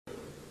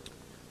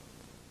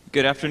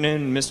Good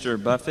afternoon,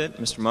 Mr. Buffett,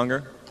 Mr.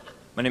 Munger.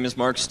 My name is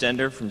Mark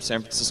Stender from San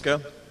Francisco.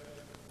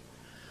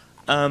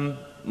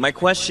 My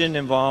question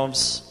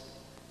involves,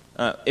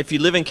 if you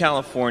live in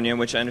California,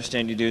 which I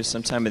understand you do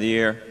some time of the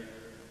year,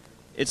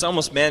 it's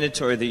almost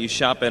mandatory that you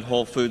shop at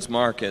Whole Foods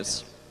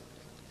markets.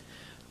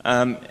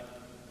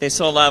 They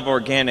sell a lot of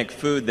organic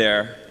food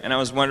there, and I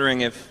was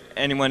wondering if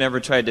anyone ever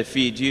tried to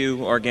feed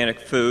you organic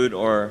food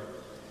or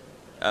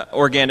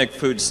organic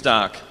food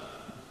stock.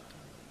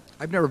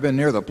 I've never been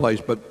near the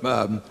place, but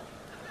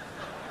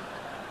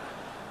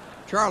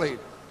Charlie,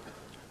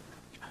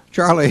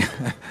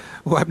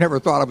 who I've never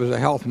thought of as a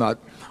health nut,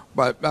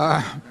 but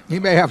he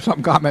may have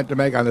some comment to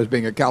make on this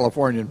being a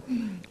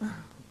Californian.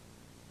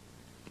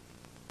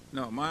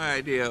 No, my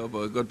idea of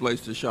a good place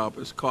to shop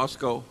is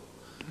Costco.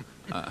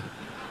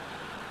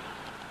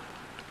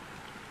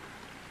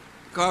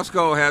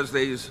 Costco has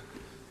these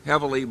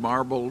heavily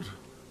marbled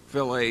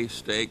fillet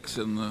steaks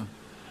in the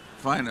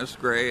finest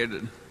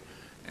grade,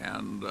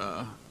 and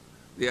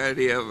the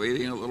idea of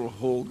eating a little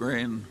whole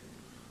grain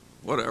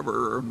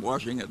whatever or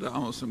washing it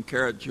down with some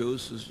carrot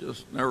juice has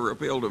just never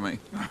appealed to me.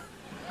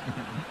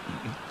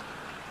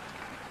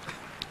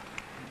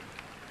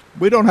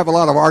 We don't have a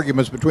lot of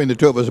arguments between the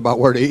two of us about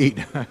where to eat.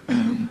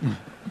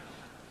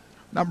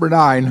 Number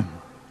 9.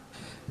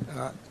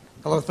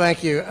 Hello,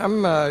 thank you.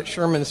 I'm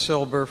Sherman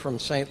Silber from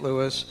St.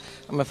 Louis.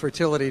 I'm a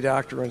fertility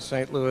doctor in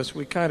St. Louis.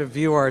 We kind of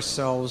view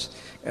ourselves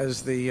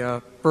as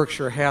the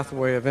Berkshire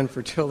Hathaway of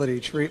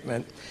infertility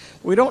treatment.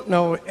 We don't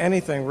know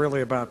anything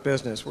really about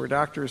business. We're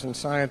doctors and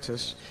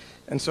scientists.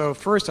 And so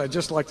first, I'd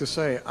just like to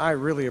say I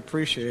really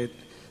appreciate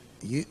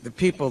the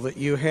people that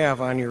you have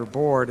on your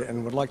board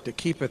and would like to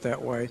keep it that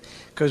way,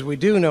 because we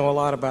do know a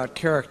lot about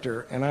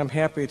character, and I'm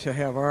happy to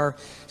have our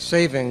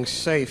savings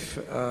safe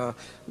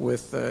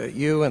with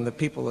you and the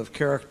people of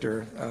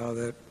character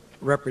that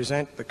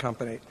represent the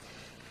company.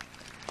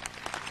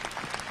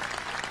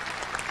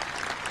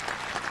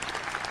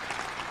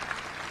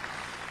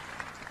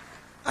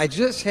 I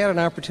just had an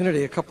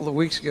opportunity a couple of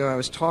weeks ago. I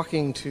was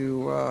talking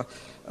to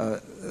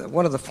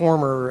one of the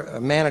former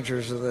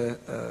managers of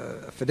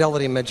the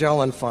Fidelity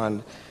Magellan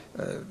Fund,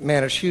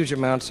 managed huge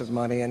amounts of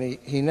money, and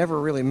he never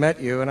really met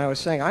you. And I was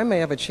saying I may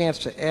have a chance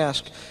to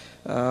ask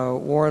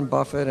Warren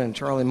Buffett and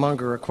Charlie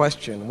Munger a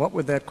question. What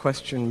would that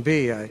question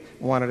be? I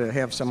wanted to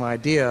have some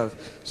idea of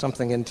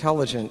something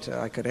intelligent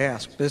I could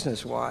ask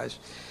business-wise.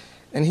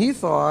 And he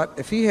thought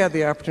if he had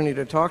the opportunity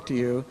to talk to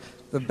you,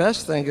 the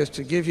best thing is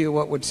to give you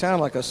what would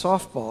sound like a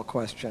softball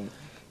question,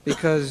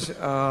 because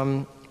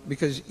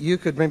you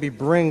could maybe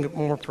bring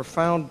more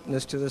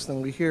profoundness to this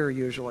than we hear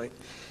usually.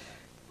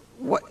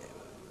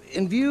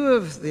 In view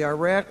of the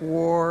Iraq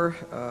War,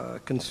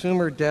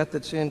 consumer debt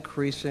that's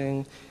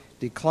increasing,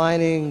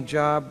 declining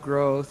job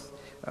growth,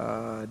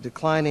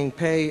 declining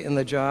pay in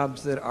the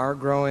jobs that are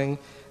growing,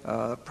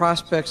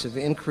 prospects of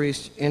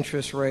increased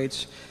interest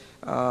rates,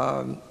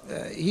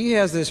 he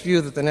has this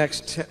view that the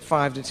next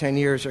 5 to 10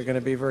 years are going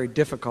to be very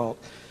difficult.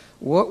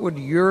 What would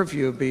your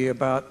view be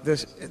about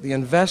the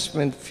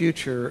investment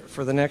future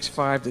for the next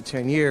 5 to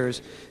 10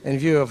 years in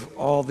view of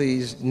all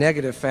these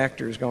negative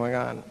factors going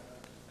on?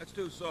 That's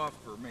too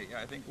soft for me.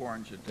 I think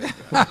Warren should take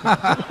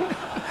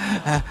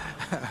that.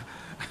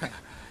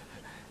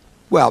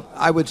 Well,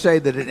 I would say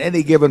that at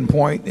any given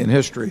point in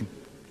history,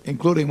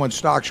 including when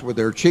stocks were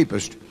their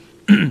cheapest,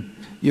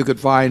 you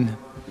could find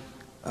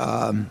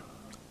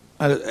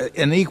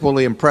an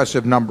equally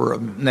impressive number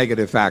of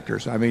negative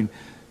factors. I mean,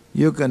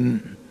 you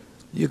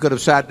could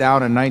have sat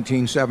down in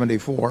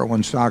 1974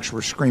 when stocks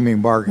were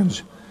screaming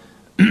bargains,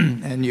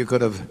 and you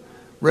could have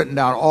written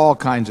down all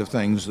kinds of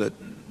things that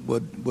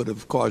would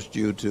have caused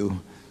you to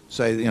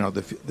say, you know,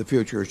 the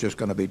future is just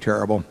going to be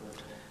terrible.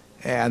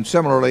 And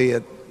similarly,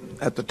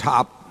 at the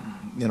top,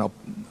 you know,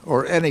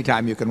 or any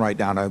time you can write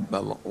down a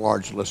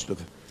large list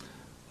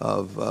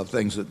of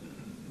things that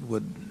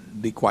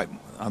would be quite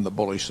on the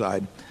bullish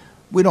side.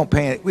 We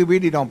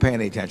really don't pay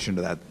any attention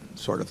to that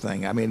sort of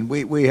thing. I mean,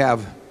 we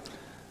have,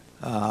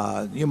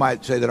 you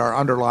might say that our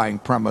underlying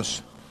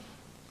premise,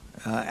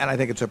 and I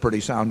think it's a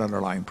pretty sound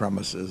underlying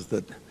premise, is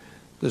that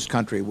this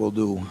country will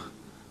do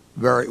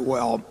very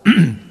well,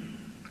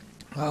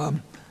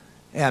 and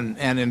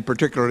in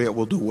particular it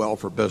will do well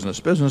for business.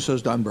 Business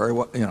has done very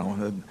well. You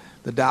know,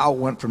 the Dow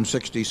went from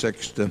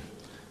 66 to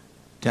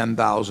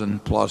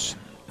 10,000 plus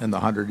in the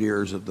 100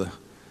 years of the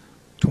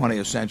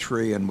 20th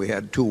century, and we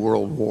had 2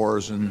 world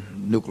wars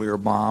and nuclear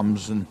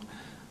bombs and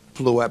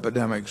flu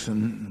epidemics,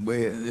 and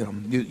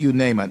you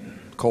name it,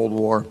 Cold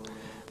War.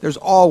 There's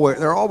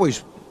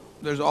always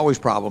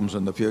problems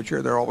in the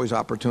future. There are always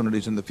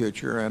opportunities in the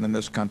future, and in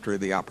this country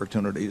the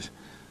opportunities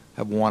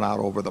have won out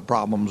over the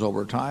problems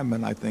over time,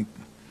 and I think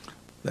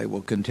they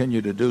will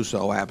continue to do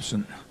so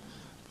absent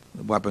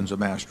the weapons of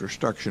mass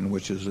destruction,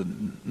 which is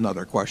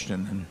another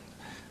question, and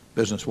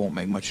business won't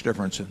make much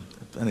difference if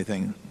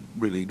anything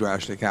really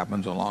drastic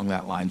happens along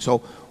that line.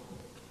 So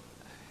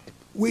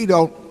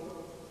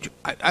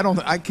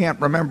I can't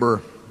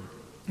remember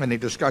any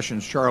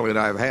discussions Charlie and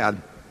I have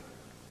had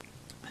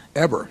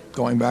ever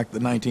going back to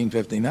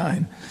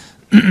 1959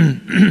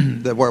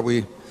 that where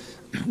we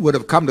would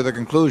have come to the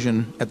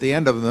conclusion at the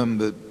end of them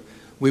that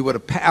we would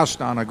have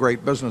passed on a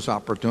great business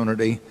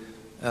opportunity,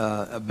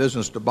 a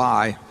business to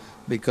buy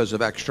because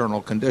of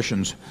external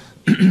conditions.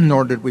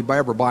 Nor did we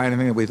ever buy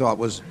anything that we thought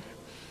was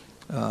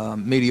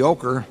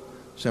mediocre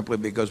simply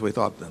because we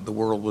thought that the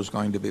world was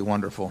going to be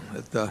wonderful.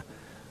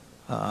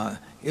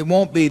 It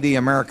won't be the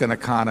American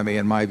economy,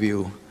 in my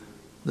view,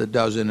 that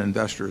does in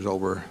investors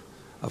over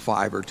a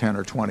 5 or 10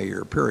 or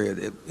 20-year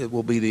period. It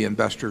will be the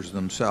investors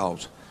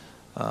themselves.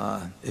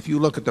 If you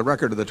look at the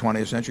record of the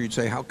 20th century, you'd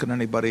say, how can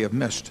anybody have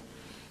missed,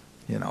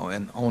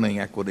 in owning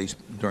equities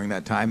during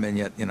that time? And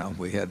yet,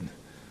 we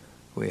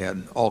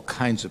had all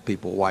kinds of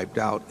people wiped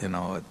out, in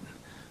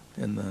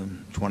the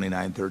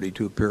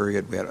 29-32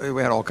 period.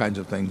 We had all kinds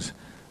of things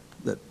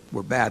that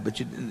were bad.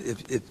 But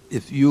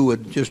if you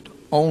would just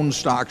own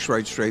stocks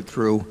right straight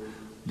through,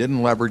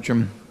 didn't leverage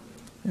them,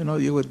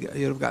 you'd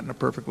have gotten a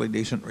perfectly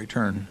decent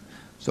return.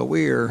 So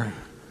we're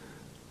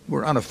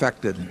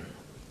unaffected,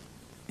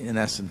 in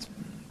essence,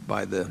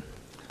 by the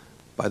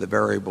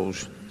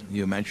variables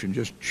you mentioned.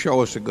 Just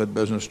show us a good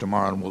business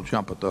tomorrow and we'll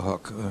jump at the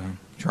hook.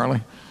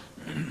 Charlie?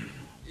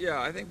 Yeah,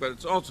 I think, but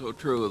it's also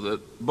true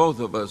that both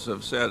of us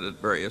have said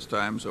at various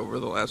times over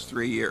the last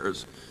 3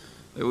 years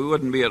that we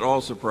wouldn't be at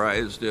all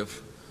surprised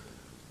if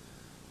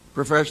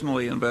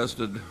professionally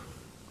invested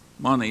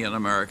money in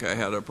America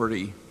had a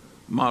pretty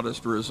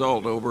modest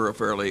result over a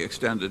fairly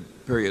extended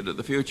period of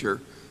the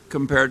future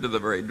compared to the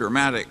very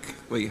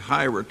dramatically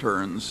high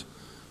returns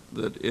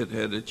that it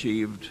had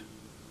achieved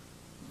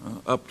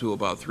up to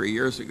about 3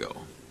 years ago.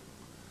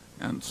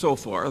 And so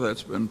far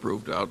that's been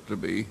proved out to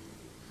be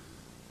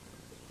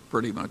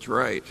pretty much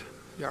right.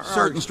 Yeah,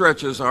 certain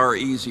stretches are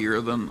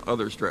easier than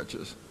other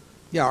stretches.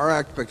 Yeah, our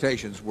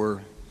expectations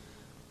were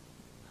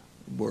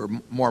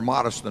more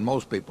modest than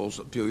most people's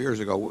a few years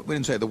ago. We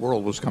didn't say the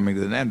world was coming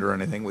to an end or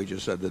anything. We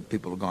just said that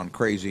people had gone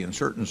crazy in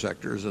certain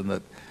sectors, and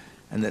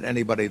that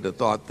anybody that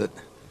thought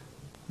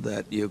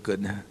that you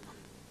could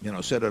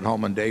sit at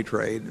home and day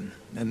trade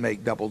and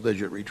make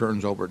double-digit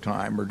returns over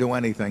time or do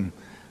anything,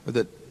 or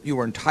that you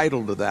were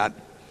entitled to that,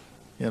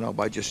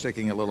 by just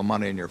sticking a little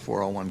money in your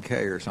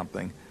 401k or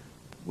something,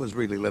 was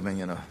really living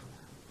in a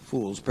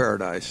fool's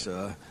paradise.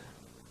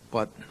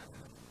 But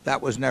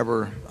that was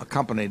never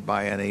accompanied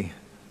by any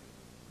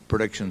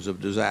predictions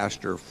of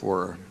disaster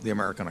for the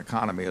American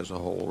economy as a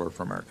whole or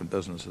for American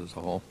business as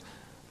a whole.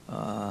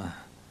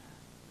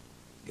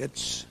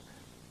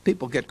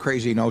 People get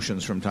crazy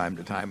notions from time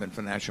to time in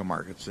financial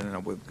markets, and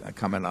I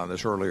commented on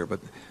this earlier, but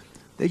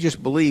they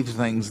just believe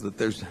things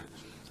that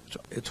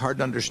it's hard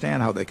to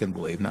understand how they can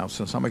believe. Now,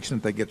 to some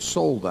extent, they get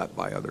sold that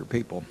by other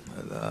people.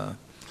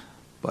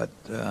 But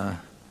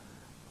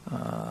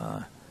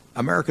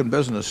American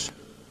business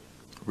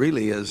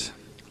really has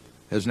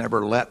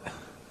never let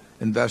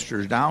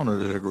investors down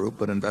as a group,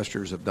 but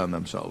investors have done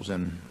themselves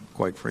in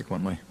quite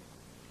frequently.